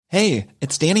Hey,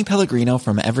 it's Danny Pellegrino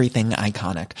from Everything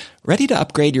Iconic. Ready to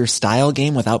upgrade your style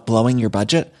game without blowing your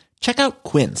budget? Check out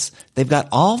Quince. They've got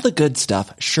all the good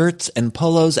stuff, shirts and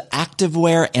polos,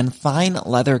 activewear, and fine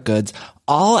leather goods,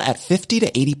 all at 50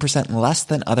 to 80% less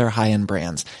than other high-end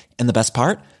brands. And the best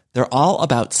part? They're all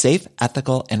about safe,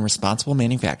 ethical, and responsible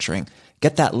manufacturing.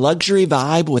 Get that luxury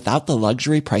vibe without the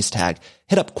luxury price tag.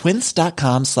 Hit up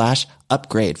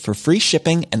quince.com/upgrade for free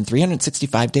shipping and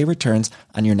 365-day returns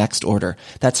on your next order.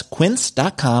 That's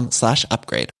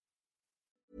quince.com/upgrade.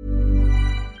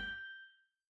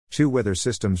 Two weather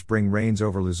systems bring rains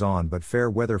over Luzon but fair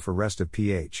weather for rest of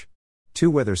PH.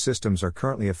 Two weather systems are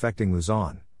currently affecting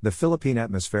Luzon. The Philippine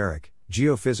Atmospheric,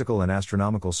 Geophysical and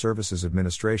Astronomical Services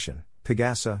Administration,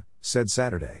 PAGASA, said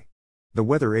Saturday. The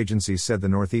weather agency said the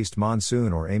northeast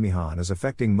monsoon or Amihan is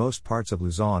affecting most parts of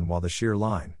Luzon, while the shear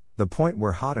line, the point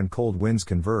where hot and cold winds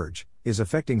converge, is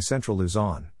affecting central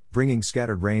Luzon, bringing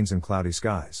scattered rains and cloudy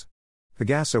skies.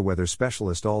 PAGASA weather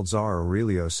specialist Aldzar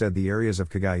Aurelio said the areas of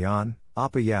Cagayan,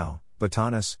 Apayao,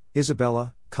 Batanes,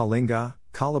 Isabela, Kalinga,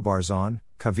 Calabarzon,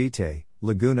 Cavite,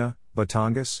 Laguna,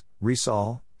 Batangas,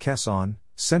 Rizal, Quezon,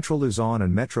 Central Luzon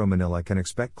and Metro Manila can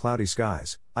expect cloudy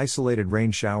skies, isolated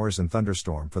rain showers and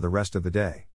thunderstorm for the rest of the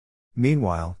day.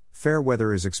 Meanwhile, fair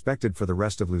weather is expected for the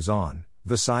rest of Luzon,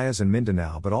 Visayas and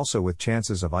Mindanao, but also with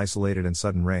chances of isolated and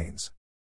sudden rains.